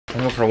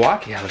Wanna go for a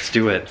walk? Yeah, let's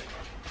do it.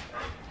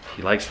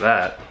 He likes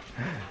that.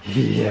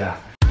 Yeah.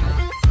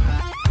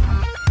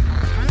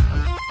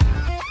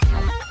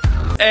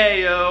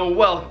 Heyo,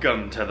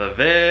 welcome to the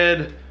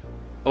vid.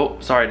 Oh,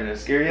 sorry, did I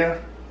scare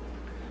you?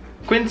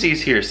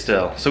 Quincy's here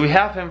still. So we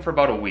have him for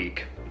about a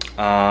week.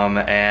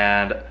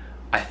 And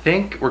I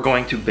think we're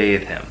going to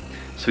bathe him.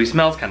 So he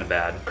smells kind of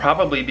bad.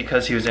 Probably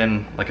because he was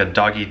in like a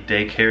doggy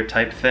daycare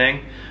type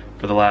thing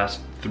for the last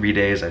 3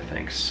 days, I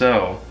think.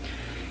 So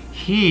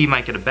he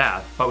might get a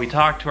bath, but we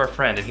talked to our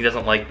friend and he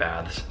doesn't like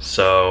baths.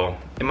 So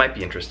it might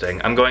be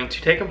interesting. I'm going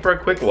to take him for a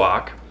quick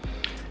walk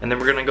and then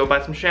we're gonna go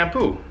buy some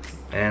shampoo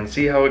and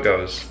see how it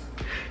goes.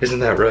 Isn't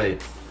that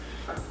right?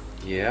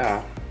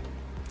 Yeah.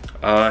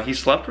 He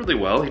slept really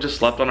well. He just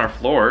slept on our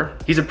floor.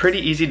 He's a pretty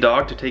easy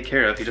dog to take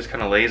care of. He just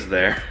kind of lays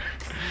there.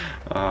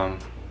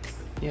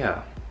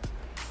 Yeah.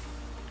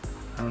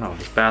 I don't know,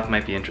 this bath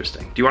might be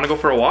interesting. Do you want to go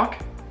for a walk?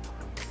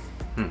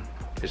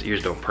 His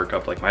ears don't perk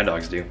up like my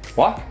dogs do.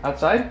 Walk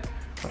outside?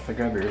 What if I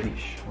grab your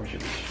leash? Where's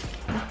your leash?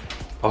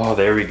 Oh,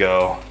 there we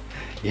go.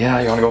 Yeah,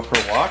 you want to go for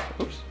a walk?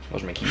 Oops,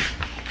 those are my keys.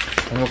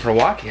 Want to go for a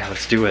walk? Yeah,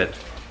 let's do it.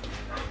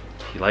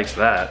 He likes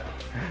that.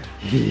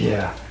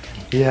 Yeah.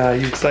 Yeah,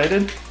 you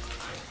excited?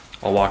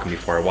 I'll walk him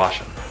before I wash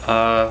him.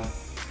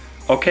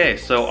 Okay,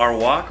 so our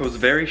walk was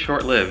very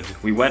short-lived.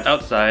 We went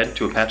outside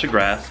to a patch of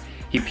grass.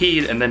 He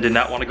peed and then did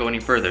not want to go any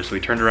further, so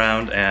he turned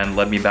around and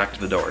led me back to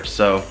the door.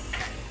 So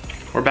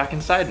we're back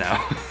inside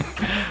now.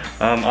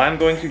 I'm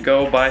going to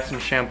go buy some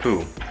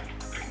shampoo.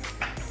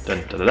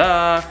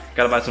 Da-da-da-da.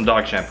 Gotta buy some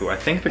dog shampoo. I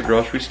think the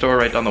grocery store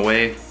right down the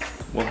way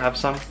will have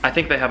some. I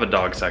think they have a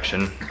dog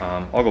section.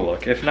 I'll go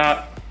look. If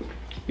not,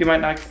 you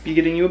might not be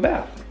getting you a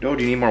bath. Oh,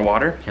 do you need more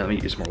water? Here, let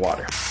me use more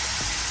water.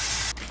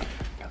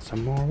 Got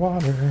some more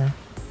water.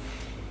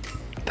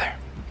 There.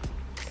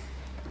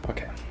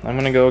 Okay, I'm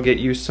gonna go get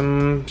you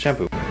some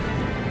shampoo.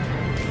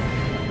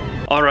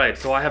 All right,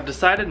 so I have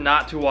decided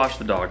not to wash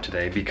the dog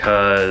today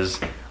because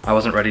I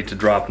wasn't ready to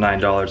drop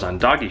 $9 on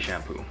doggy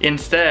shampoo.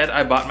 Instead,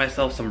 I bought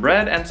myself some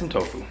bread and some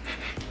tofu.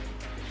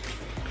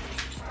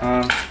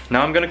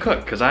 Now I'm gonna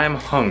cook because I am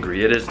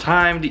hungry. It is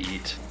time to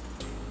eat.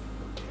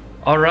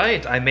 All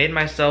right, I made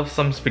myself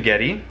some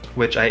spaghetti,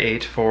 which I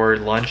ate for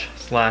lunch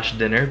 /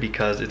 dinner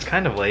because it's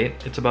kind of late.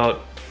 It's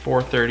about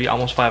 4:30,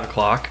 almost 5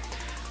 o'clock.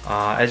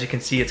 As you can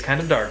see, it's kind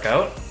of dark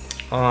out.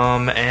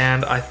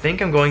 And I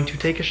think I'm going to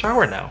take a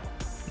shower now.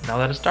 Now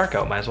that it's dark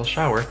out, might as well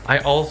shower. I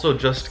also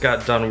just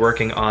got done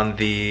working on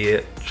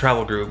the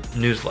travel group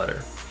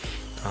newsletter.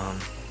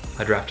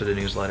 I drafted a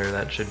newsletter,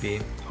 that should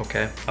be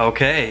okay.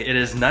 Okay, it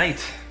is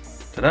night.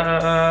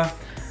 Ta-da!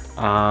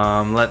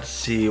 Let's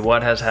see,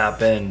 what has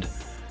happened?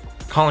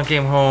 Colin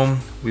came home,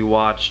 we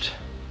watched,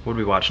 what did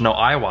we watch? No,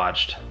 I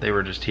watched, they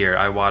were just here.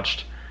 I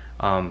watched,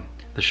 the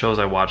shows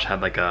I watched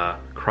had like a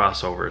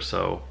crossover,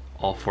 so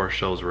all 4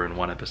 shows were in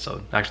one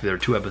episode. Actually, there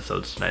were 2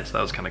 episodes tonight, so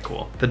that was kind of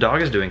cool. The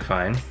dog is doing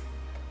fine.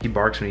 He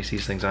barks when he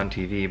sees things on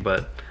TV,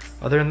 but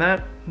other than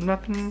that,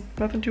 nothing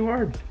too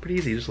hard. Pretty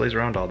easy, he just lays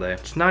around all day.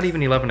 It's not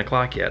even 11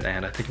 o'clock yet,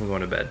 and I think I'm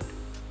going to bed.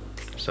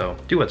 So,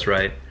 do what's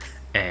right,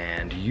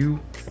 and you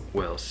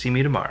will see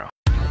me tomorrow.